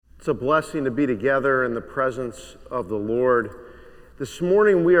It's a blessing to be together in the presence of the Lord. This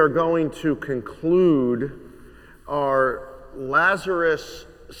morning we are going to conclude our Lazarus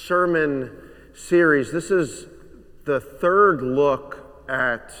sermon series. This is the third look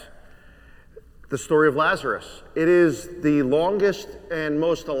at the story of Lazarus. It is the longest and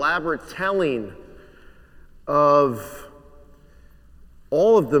most elaborate telling of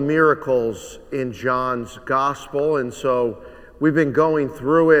all of the miracles in John's gospel, and so we've been going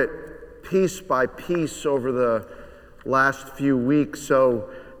through it piece by piece over the last few weeks.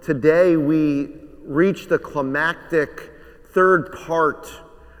 So today we reach the climactic third part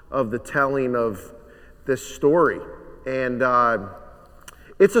of the telling of this story. And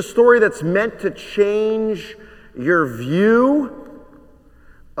it's a story that's meant to change your view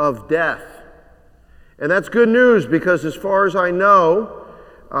of death. And that's good news because as far as I know,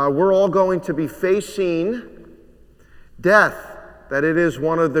 we're all going to be facing death, that it is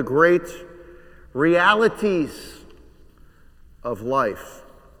one of the great realities of life.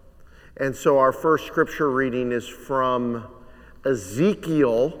 And so our first scripture reading is from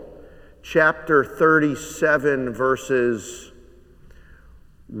Ezekiel chapter 37, verses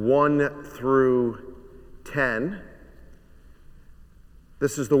 1 through 10.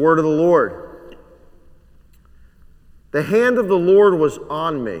 This is the word of the Lord. The hand of the Lord was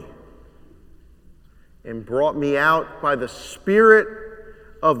on me and brought me out by the Spirit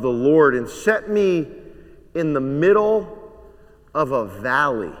of the Lord and set me in the middle of a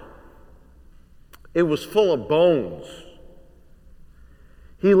valley. It was full of bones.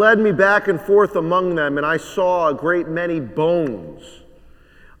 He led me back and forth among them, and I saw a great many bones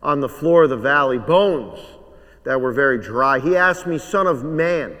on the floor of the valley, bones that were very dry. He asked me, "Son of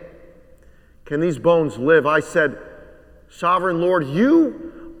man, can these bones live?" I said, "Sovereign Lord,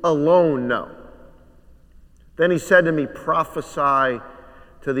 you alone know." Then he said to me, "Prophesy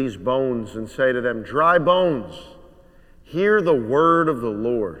to these bones and say to them, dry bones, hear the word of the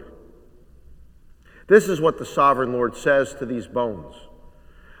Lord. This is what the sovereign Lord says to these bones.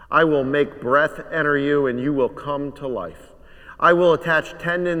 I will make breath enter you, and you will come to life. I will attach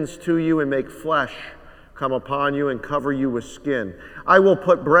tendons to you and make flesh come upon you and cover you with skin. I will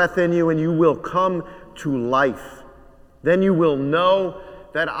put breath in you, and you will come to life. Then you will know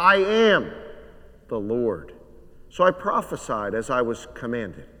that I am the Lord." So I prophesied as I was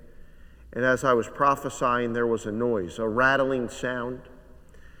commanded. And as I was prophesying, there was a noise, a rattling sound,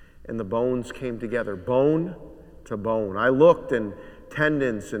 and the bones came together, bone to bone. I looked, and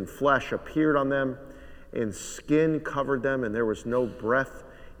tendons and flesh appeared on them, and skin covered them, and there was no breath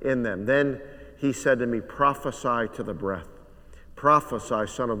in them. Then he said to me, "Prophesy to the breath. Prophesy,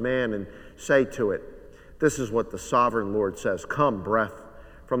 Son of Man, and say to it, this is what the sovereign Lord says. Come, breath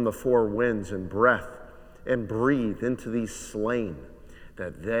from the four winds, and breath, and breathe into these slain,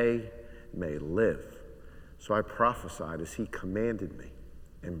 that they may live." So I prophesied as he commanded me,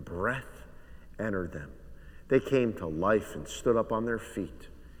 and breath entered them. They came to life and stood up on their feet,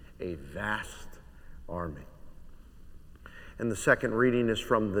 a vast army. And the second reading is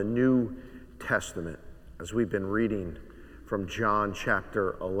from the New Testament, as we've been reading from John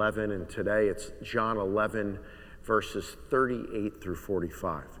chapter 11, and today it's John 11, verses 38 through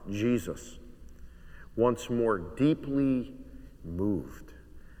 45. Jesus, once more deeply moved,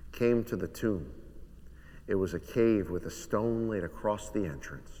 came to the tomb. It was a cave with a stone laid across the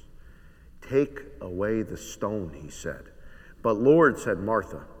entrance. "Take away the stone," he said. "But Lord," said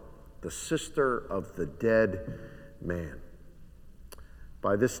Martha, the sister of the dead man,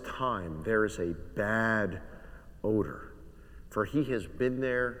 "by this time there is a bad odor, for he has been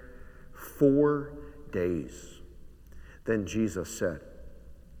there 4 days." Then Jesus said,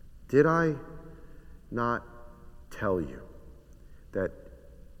 "Did I not tell you that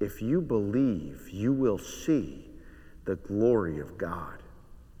if you believe, you will see the glory of God?"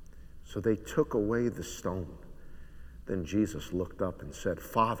 So they took away the stone. Then Jesus looked up and said,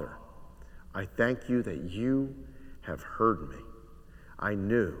 "Father, I thank you that you have heard me. I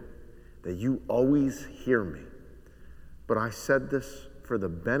knew that you always hear me, but I said this for the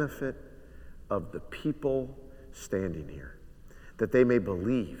benefit of the people standing here, that they may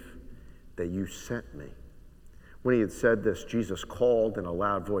believe that you sent me." When he had said this, Jesus called in a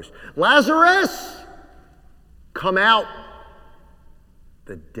loud voice, "Lazarus, come out!"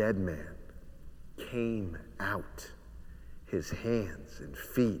 The dead man came out, his hands and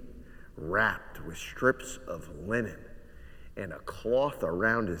feet wrapped with strips of linen and a cloth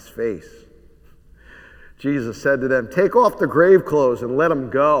around his face. Jesus said to them, "Take off the grave clothes and let him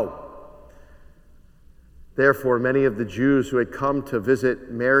go." Therefore, many of the Jews who had come to visit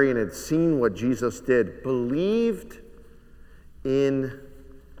Mary and had seen what Jesus did believed in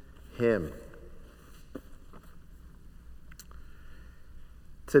him.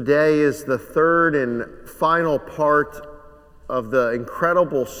 Today is the third and final part of the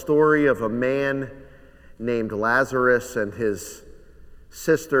incredible story of a man named Lazarus and his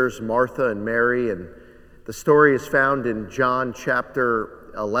sisters, Martha and Mary. And the story is found in John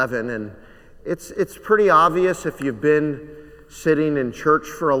chapter 11. And it's pretty obvious if you've been sitting in church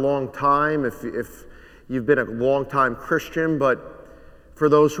for a long time, if you've been a long-time Christian. But for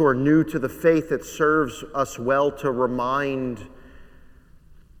those who are new to the faith, it serves us well to remind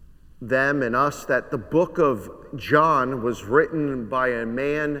them and us that the book of John was written by a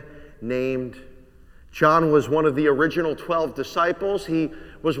man named John. Was one of the original 12 disciples. He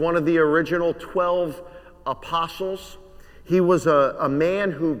was one of the original 12 apostles. He was a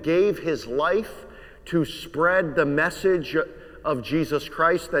man who gave his life to spread the message of Jesus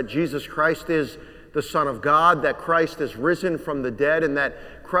Christ, that Jesus Christ is the Son of God, that Christ is risen from the dead, and that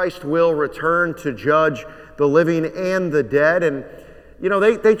Christ will return to judge the living and the dead. And you know,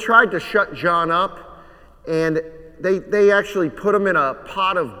 they tried to shut John up, and they actually put him in a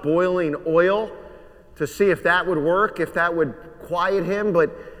pot of boiling oil to see if that would work, if that would quiet him.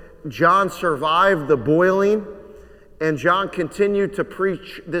 But John survived the boiling, and John continued to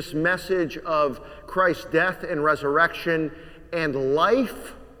preach this message of Christ's death and resurrection and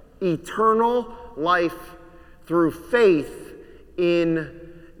life, eternal life through faith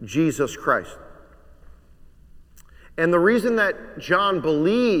in Jesus Christ. And the reason that John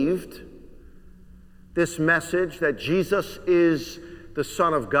believed this message, that Jesus is the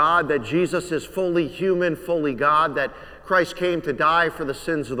Son of God, that Jesus is fully human, fully God, that Christ came to die for the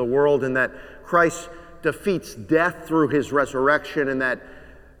sins of the world, and that Christ defeats death through his resurrection, and that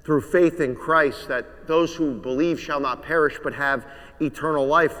through faith in Christ, that those who believe shall not perish but have eternal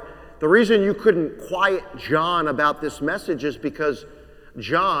life. The reason you couldn't quiet John about this message is because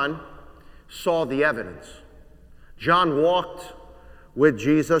John saw the evidence. John walked with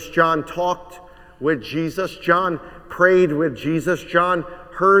Jesus. John talked with Jesus. John prayed with Jesus. John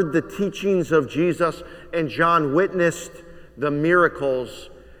heard the teachings of Jesus. And John witnessed the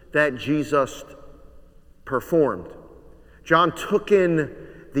miracles that Jesus performed. John took in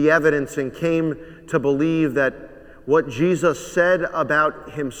the evidence and came to believe that what Jesus said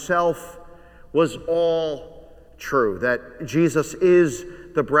about himself was all true, that Jesus is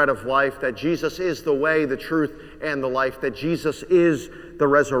the bread of life, that Jesus is the way, the truth, and the life, that Jesus is the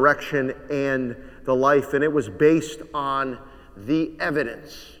resurrection and the life. And it was based on the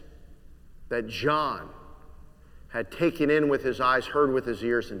evidence that John had taken in with his eyes, heard with his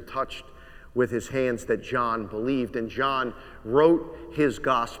ears, and touched with his hands, that John believed. And John wrote his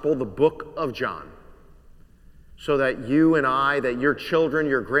gospel, the book of John, so that you and I, that your children,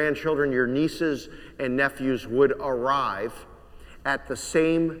 your grandchildren, your nieces and nephews would arrive at the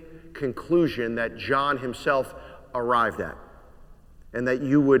same conclusion that John himself arrived at, and that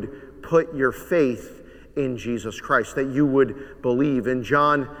you would put your faith in Jesus Christ, that you would believe. In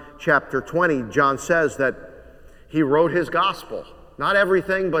John chapter 20, John says that he wrote his gospel, not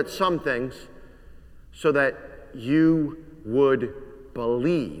everything, but some things, so that you would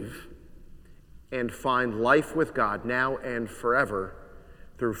believe and find life with God now and forever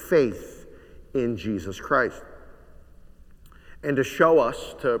through faith in Jesus Christ. And to show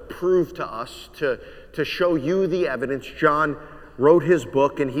us, to prove to us, to show you the evidence, John wrote his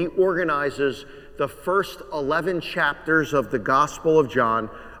book, and he organizes the first 11 chapters of the Gospel of John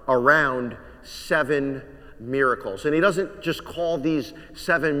around 7 miracles. And he doesn't just call these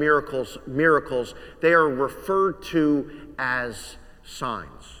 7 miracles miracles. They are referred to as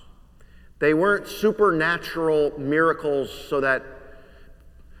signs. They weren't supernatural miracles so that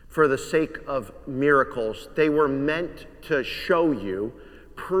for the sake of miracles. They were meant to show you,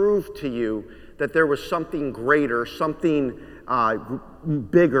 prove to you that there was something greater, something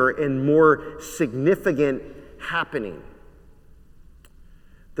bigger and more significant happening.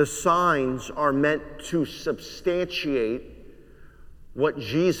 The signs are meant to substantiate what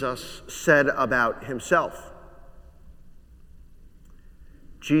Jesus said about himself.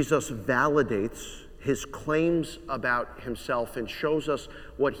 Jesus validates his claims about himself and shows us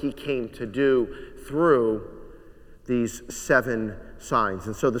what he came to do through these 7 signs.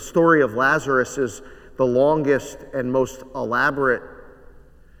 And so the story of Lazarus is the longest and most elaborately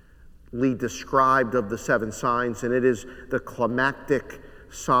described of the 7 signs, and it is the climactic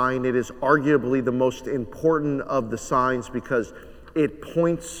sign. It is arguably the most important of the signs because it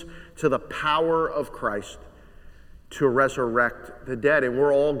points to the power of Christ to resurrect the dead, and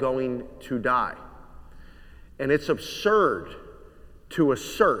we're all going to die. And it's absurd to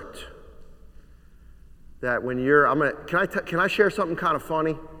assert that when you're, can I share something kind of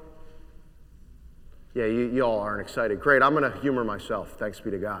funny? Yeah, you all aren't excited. Great, I'm going to humor myself. Thanks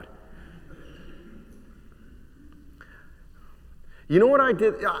be to God. You know what I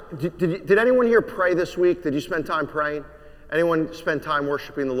did? Did anyone here pray this week? Did you spend time praying? Anyone spend time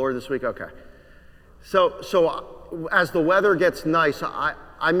worshiping the Lord this week? Okay. So as the weather gets nice,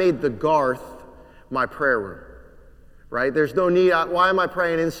 I made the Garth my prayer room, right? There's no need. Why am I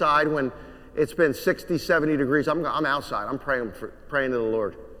praying inside when it's been 60, 70 degrees? I'm outside. I'm praying to the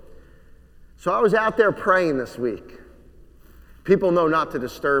Lord. So I was out there praying this week. People know not to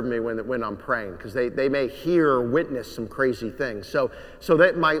disturb me when I'm praying because they may hear or witness some crazy things. So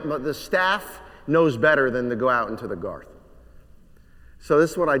that the staff knows better than to go out into the Garth. So this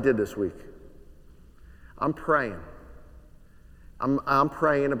is what I did this week. I'm praying. I'm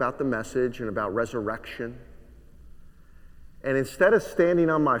praying about the message and about resurrection. And instead of standing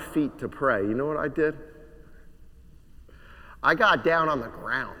on my feet to pray, you know what I did? I got down on the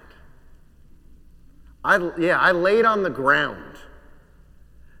ground. I laid on the ground.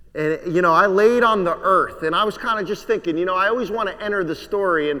 And, I laid on the earth. And I was kind of just thinking, I always want to enter the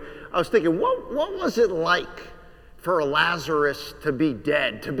story. And I was thinking, what was it like for Lazarus to be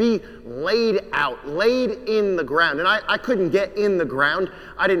dead, to be laid out, laid in the ground? And I couldn't get in the ground.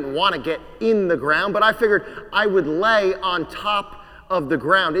 I didn't want to get in the ground, but I figured I would lay on top of the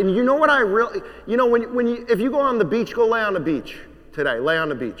ground. And you know what if you go on the beach, go lay on the beach today, lay on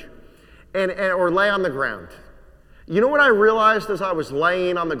the beach. Or lay on the ground. You know what I realized as I was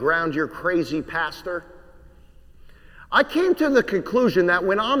laying on the ground, you crazy pastor? I came to the conclusion that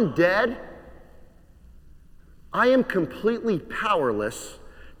when I'm dead, I am completely powerless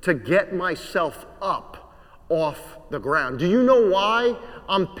to get myself up off the ground. Do you know why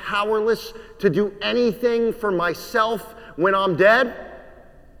I'm powerless to do anything for myself when I'm dead?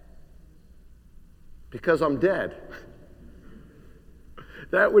 Because I'm dead.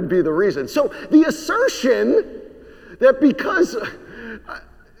 That would be the reason. So the assertion that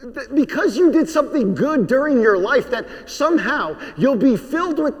because you did something good during your life, that somehow you'll be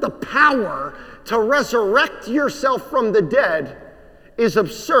filled with the power to resurrect yourself from the dead is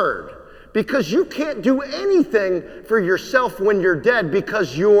absurd. Because you can't do anything for yourself when you're dead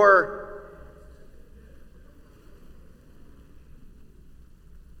because you're...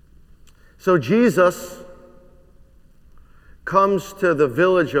 So Jesus comes to the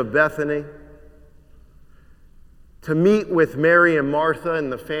village of Bethany to meet with Mary and Martha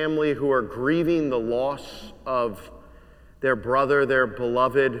and the family who are grieving the loss of their brother, their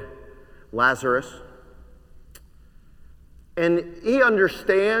beloved Lazarus. And he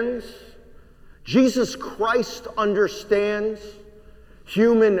understands, Jesus Christ understands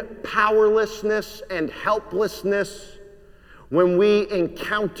human powerlessness and helplessness when we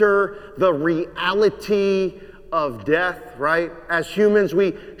encounter the reality of death, right? As humans,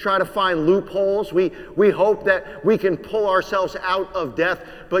 we try to find loopholes. We hope that we can pull ourselves out of death,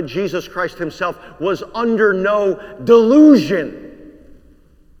 but Jesus Christ himself was under no delusion.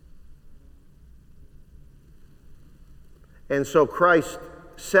 And so Christ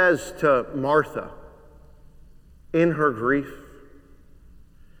says to Martha, in her grief,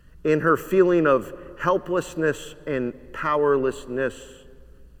 in her feeling of helplessness and powerlessness,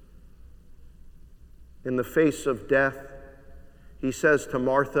 in the face of death, he says to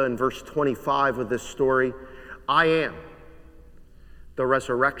Martha in verse 25 of this story, I am the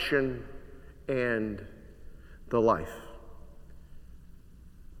resurrection and the life.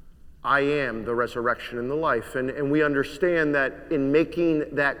 I am the resurrection and the life. And we understand that in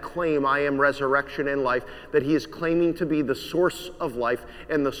making that claim, I am resurrection and life, that he is claiming to be the source of life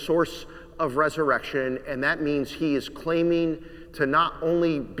and the source of resurrection. And that means he is claiming to not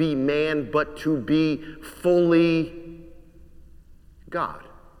only be man, but to be fully God.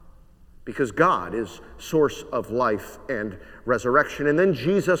 Because God is source of life and resurrection. And then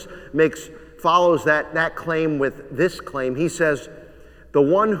Jesus follows that claim with this claim. He says, the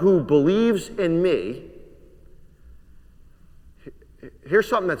one who believes in me, here's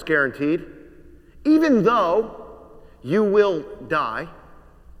something that's guaranteed, even though you will die,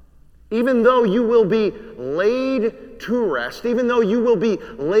 even though you will be laid to rest, even though you will be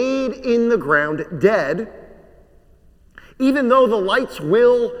laid in the ground dead, even though the lights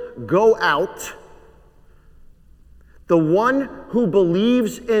will go out, the one who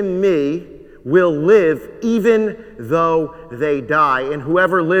believes in me will live even though they die. And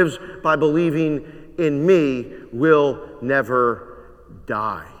whoever lives by believing in me will never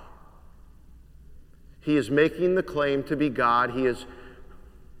die. He is making the claim to be God. He is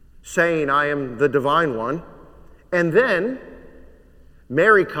saying, I am the divine one. And then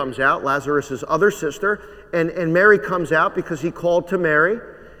Mary comes out, Lazarus' other sister, and Mary comes out because he called to Mary.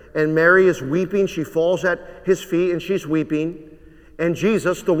 And Mary is weeping. She falls at his feet and she's weeping. And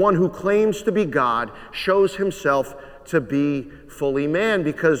Jesus, the one who claims to be God, shows himself to be fully man,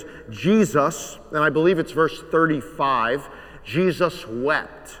 because Jesus, and I believe it's verse 35, Jesus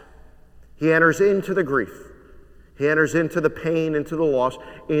wept. He enters into the grief. He enters into the pain, into the loss,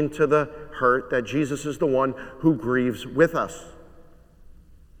 into the hurt, that Jesus is the one who grieves with us.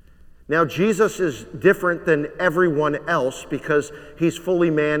 Now, Jesus is different than everyone else because he's fully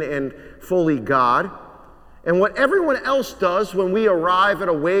man and fully God. And what everyone else does when we arrive at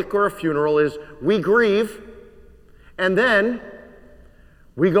a wake or a funeral is we grieve, and then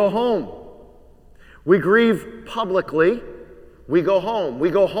we go home. We grieve publicly, we go home. We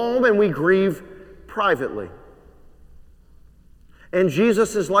go home and we grieve privately. And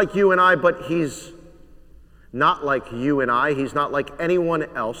Jesus is like you and I, but he's not like you and I. He's not like anyone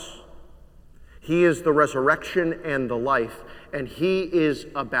else. He is the resurrection and the life, and he is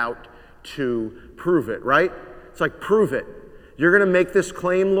about to prove it, right? It's like, prove it. You're going to make this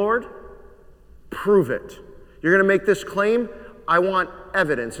claim, Lord? Prove it. You're going to make this claim? I want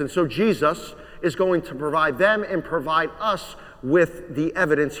evidence. And so Jesus is going to provide them and provide us with the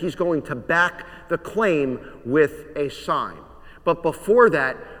evidence. He's going to back the claim with a sign. But before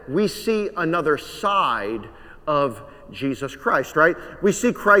that, we see another side of Jesus Christ, right? We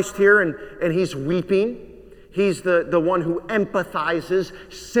see Christ here, and he's weeping. He's the one who empathizes,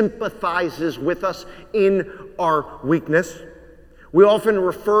 sympathizes with us in our weakness. We often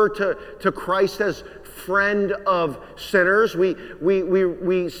refer to Christ as friend of sinners.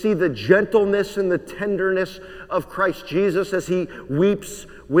 We see the gentleness and the tenderness of Christ Jesus as he weeps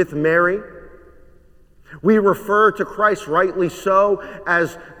with Mary. We refer to Christ, rightly so,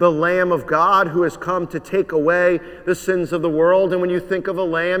 as the Lamb of God who has come to take away the sins of the world. And when you think of a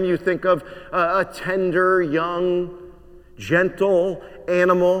lamb, you think of a tender, young, gentle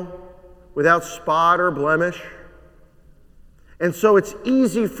animal without spot or blemish. And so it's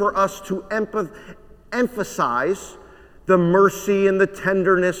easy for us to emphasize the mercy and the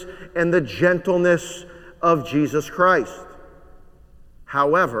tenderness and the gentleness of Jesus Christ.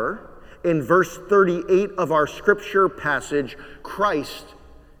 However, in verse 38 of our scripture passage, Christ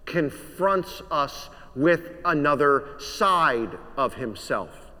confronts us with another side of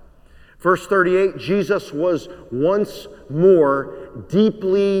himself. Verse 38, Jesus was once more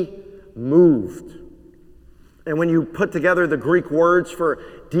deeply moved. And when you put together the Greek words for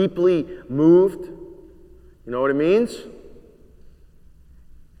deeply moved, you know what it means?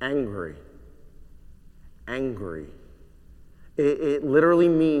 Angry. Angry. It literally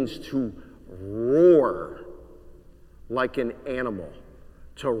means to roar like an animal.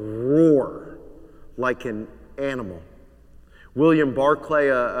 To roar like an animal. William Barclay,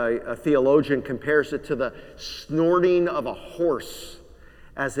 a theologian, compares it to the snorting of a horse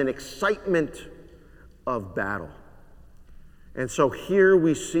as an excitement of battle. And so here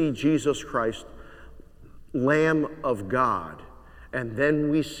we see Jesus Christ, Lamb of God. And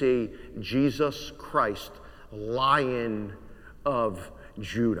then we see Jesus Christ, Lion of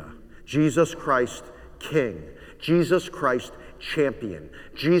Judah. Jesus Christ, King. Jesus Christ, champion.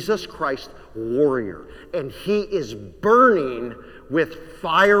 Jesus Christ, warrior. And he is burning with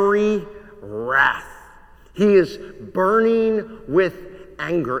fiery wrath. He is burning with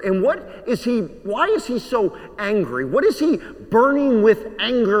anger. And why is he so angry? What is he burning with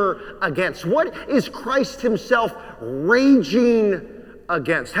anger against? What is Christ himself raging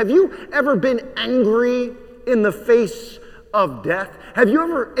against? Have you ever been angry in the face of death? Have you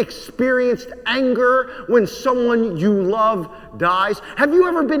ever experienced anger when someone you love dies? Have you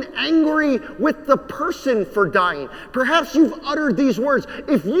ever been angry with the person for dying? Perhaps you've uttered these words: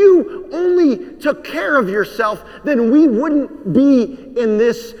 if you only took care of yourself, then we wouldn't be in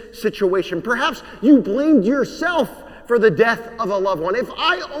this situation. Perhaps you blamed yourself for the death of a loved one. If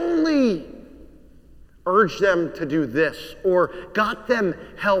I only urged them to do this or got them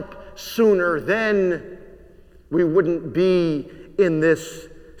help sooner, then we wouldn't be in this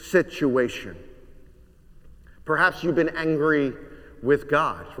situation. Perhaps you've been angry with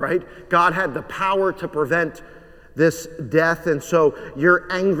God, right? God had the power to prevent this death, and so you're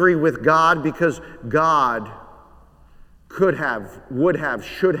angry with God because God could have, would have,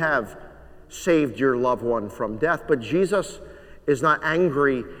 should have saved your loved one from death. But Jesus is not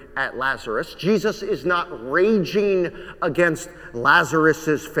angry at Lazarus. Jesus is not raging against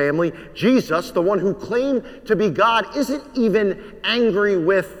Lazarus's family. Jesus, the one who claimed to be God, isn't even angry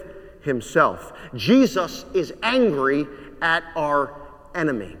with himself. Jesus is angry at our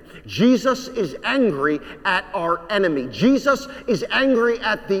enemy. Jesus is angry at our enemy. Jesus is angry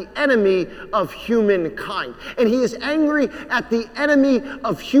at the enemy of humankind. And he is angry at the enemy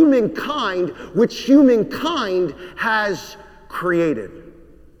of humankind, which humankind has created.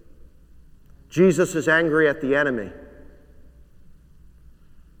 Jesus is angry at the enemy.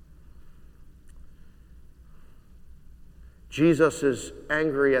 Jesus is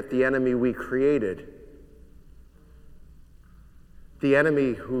angry at the enemy we created. The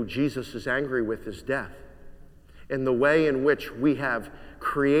enemy who Jesus is angry with is death. And the way in which we have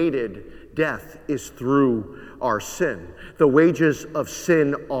created death is through our sin. The wages of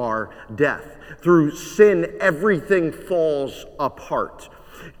sin are death. Through sin, everything falls apart.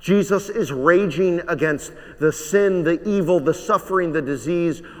 Jesus is raging against the sin, the evil, the suffering, the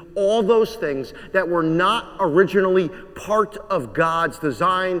disease, all those things that were not originally part of God's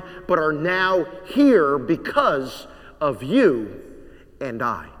design, but are now here because of you and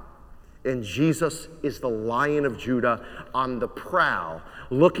I. And Jesus is the Lion of Judah on the prowl,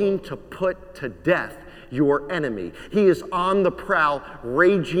 looking to put to death your enemy. He is on the prowl,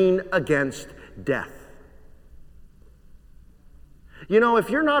 raging against death. You know, if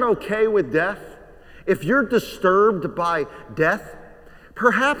you're not okay with death, if you're disturbed by death,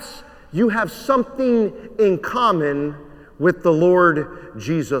 perhaps you have something in common with the Lord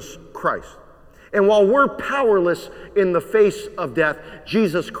Jesus Christ. And while we're powerless in the face of death,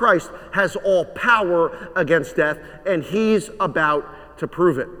 Jesus Christ has all power against death, and he's about to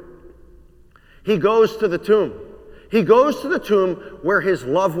prove it. He goes to the tomb. He goes to the tomb where his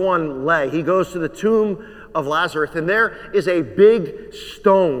loved one lay. He goes to the tomb of Lazarus, and there is a big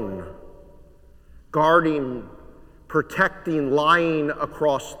stone guarding, protecting, lying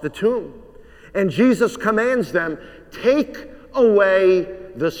across the tomb. And Jesus commands them, take away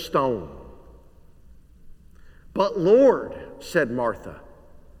the stone. But Lord, said Martha,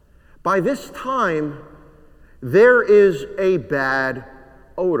 by this time there is a bad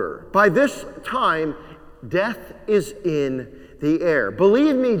odor. By this time, death is in the air.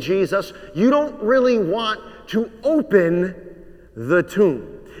 Believe me, Jesus, you don't really want to open the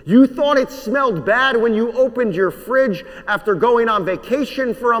tomb. You thought it smelled bad when you opened your fridge after going on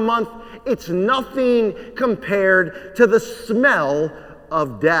vacation for a month. It's nothing compared to the smell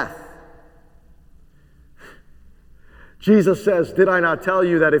of death. Jesus says, did I not tell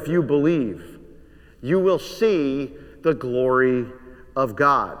you that if you believe, you will see the glory of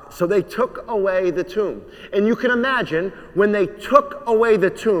God? So they took away the tomb. And you can imagine, when they took away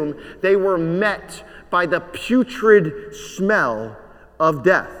the tomb, they were met by the putrid smell of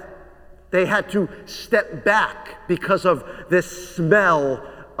death. They had to step back because of this smell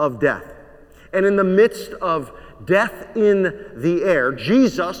of death. And in the midst of death in the air,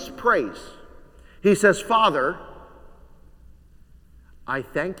 Jesus prays. He says, Father, I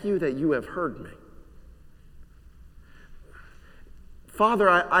thank you that you have heard me. Father,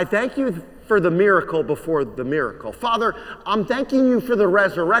 I thank you for the miracle before the miracle. Father, I'm thanking you for the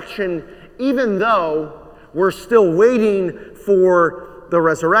resurrection, even though we're still waiting for the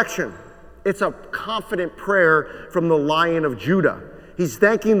resurrection. It's a confident prayer from the Lion of Judah. He's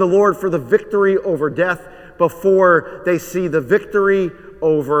thanking the Lord for the victory over death before they see the victory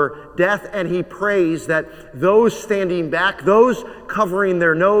over death. And he prays that those standing back, those covering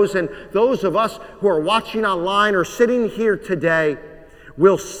their nose, and those of us who are watching online or sitting here today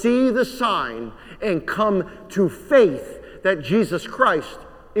will see the sign and come to faith that Jesus Christ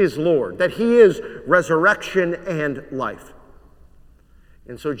is Lord, that he is resurrection and life.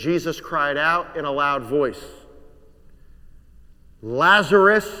 And so Jesus cried out in a loud voice,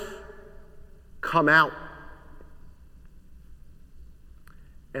 Lazarus, come out.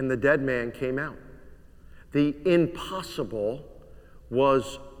 And the dead man came out. The impossible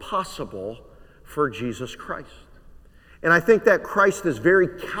was possible for Jesus Christ. And I think that Christ is very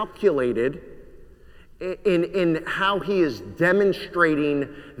calculated in how he is demonstrating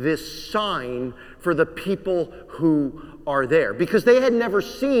this sign for the people who are there. Because they had never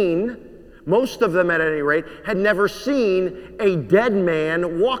seen, most of them at any rate, had never seen a dead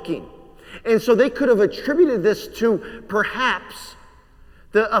man walking. And so they could have attributed this to perhaps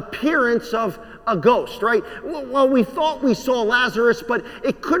the appearance of a ghost, right? Well, we thought we saw Lazarus, but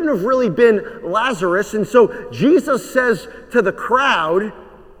it couldn't have really been Lazarus. And so Jesus says to the crowd,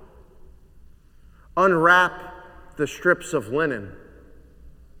 unwrap the strips of linen.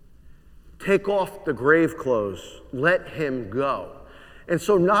 Take off the grave clothes. Let him go. And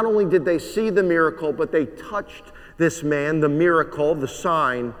so not only did they see the miracle, but they touched this man, the miracle, the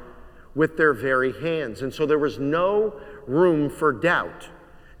sign, with their very hands. And so there was no room for doubt.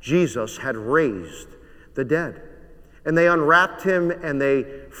 Jesus had raised the dead. And they unwrapped him and they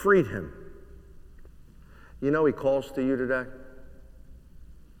freed him. You know he calls to you today?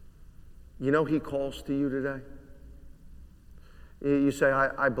 You know he calls to you today? You say,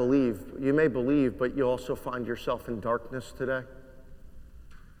 I believe. You may believe, but you also find yourself in darkness today.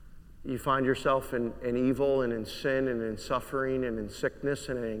 You find yourself in evil and in sin and in suffering and in sickness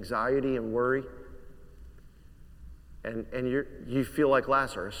and in anxiety and worry. And you feel like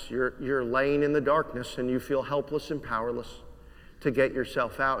Lazarus. You're laying in the darkness and you feel helpless and powerless to get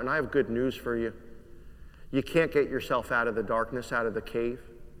yourself out. And I have good news for you. You can't get yourself out of the darkness, out of the cave.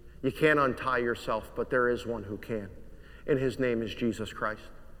 You can't untie yourself, but there is one who can. And his name is Jesus Christ.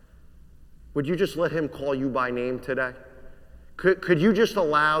 Would you just let him call you by name today? Could you just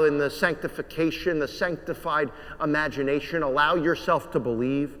allow in the sanctification, the sanctified imagination, allow yourself to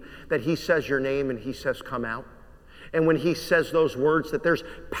believe that he says your name and he says come out? And when he says those words, that there's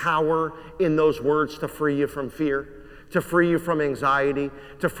power in those words to free you from fear, to free you from anxiety,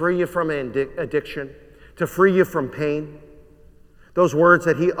 to free you from addiction, to free you from pain. Those words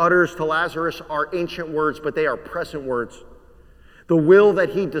that he utters to Lazarus are ancient words, but they are present words. The will that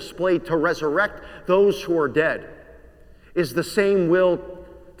he displayed to resurrect those who are dead is the same will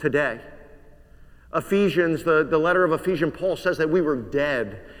today. Ephesians, the letter of Ephesians, Paul says that we were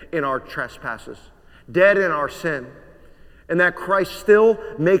dead in our trespasses, dead in our sin, and that Christ still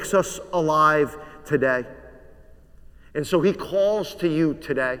makes us alive today. And so he calls to you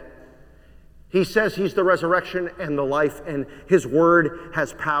today. He says he's the resurrection and the life, and his word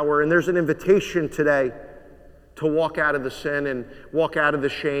has power. And there's an invitation today to walk out of the sin and walk out of the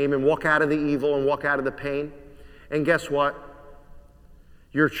shame and walk out of the evil and walk out of the pain. And guess what?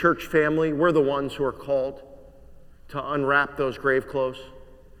 Your church family, we're the ones who are called to unwrap those grave clothes,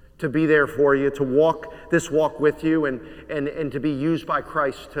 to be there for you, to walk this walk with you, and to be used by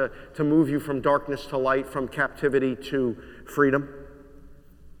Christ to move you from darkness to light, from captivity to freedom.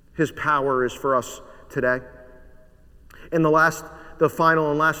 His power is for us today. And the final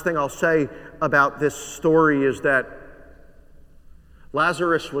and last thing I'll say about this story is that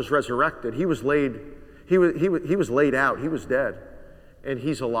Lazarus was resurrected. He was laid out. He was dead, and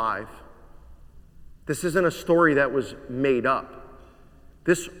he's alive. This isn't a story that was made up.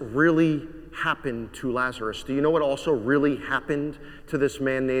 This really happened to Lazarus. Do you know what also really happened to this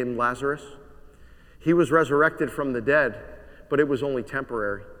man named Lazarus? He was resurrected from the dead, but it was only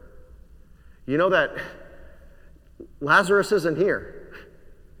temporary. You know that Lazarus isn't here.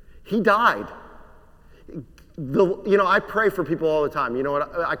 He died. I pray for people all the time. You know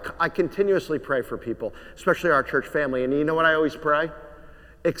what? I continuously pray for people, especially our church family. And you know what I always pray?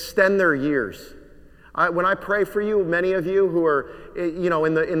 Extend their years. When I pray for you, many of you who are,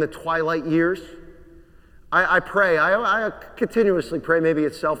 in the twilight years, I pray. I continuously pray. Maybe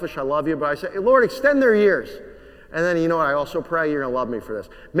it's selfish. I love you, but I say, Lord, extend their years. And then you know what I also pray? You're going to love me for this.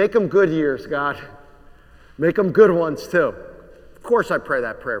 Make them good years, God. Make them good ones too. Of course I pray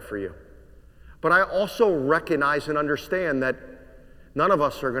that prayer for you. But I also recognize and understand that none of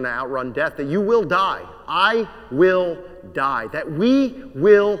us are going to outrun death, that you will die. I will die. That we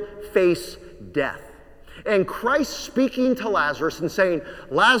will face death. And Christ speaking to Lazarus and saying,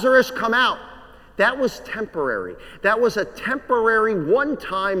 Lazarus, come out. That was temporary. That was a temporary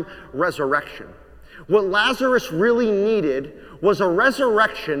one-time resurrection. What Lazarus really needed was a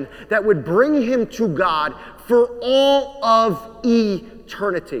resurrection that would bring him to God for all of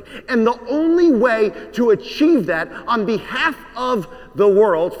eternity. And the only way to achieve that on behalf of the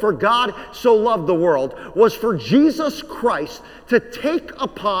world, for God so loved the world, was for Jesus Christ to take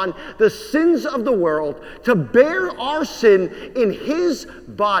upon the sins of the world, to bear our sin in his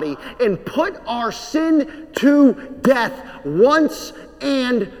body and put our sin to death once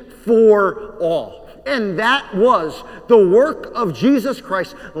and for all. And that was the work of Jesus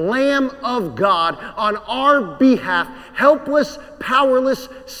Christ, Lamb of God, on our behalf, helpless, powerless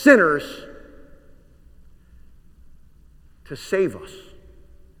sinners, to save us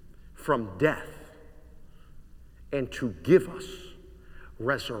from death and to give us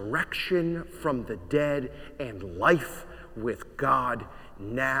resurrection from the dead and life with God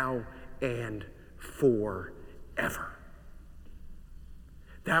now and forever.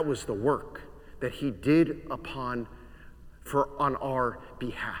 That was the work that he did on our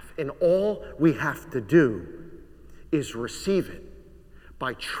behalf. And all we have to do is receive it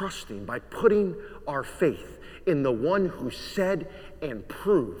by trusting, by putting our faith in the one who said and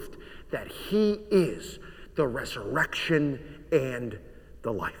proved that he is the resurrection and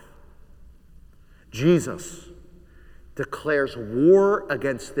the life. Jesus declares war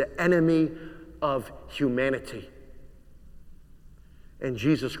against the enemy of humanity. And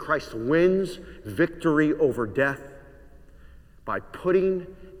Jesus Christ wins victory over death. by putting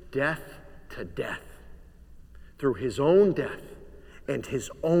death to death through his own death and his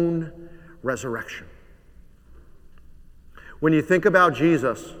own resurrection. When you think about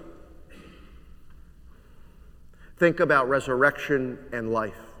Jesus, think about resurrection and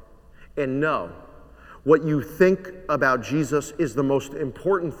life. And know, what you think about Jesus is the most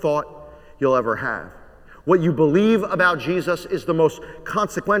important thought you'll ever have. What you believe about Jesus is the most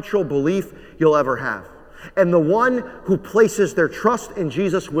consequential belief you'll ever have. And the one who places their trust in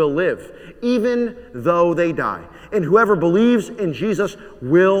Jesus will live, even though they die. And whoever believes in Jesus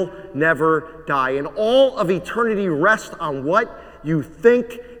will never die. And all of eternity rests on what you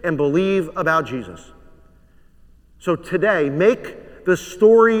think and believe about Jesus. So today, make the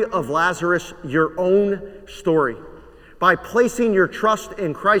story of Lazarus your own story by placing your trust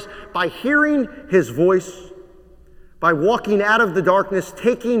in Christ, by hearing his voice, by walking out of the darkness,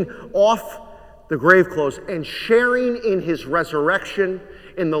 taking off the grave clothes, and sharing in his resurrection,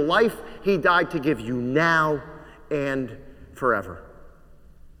 in the life he died to give you now and forever.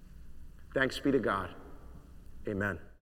 Thanks be to God. Amen.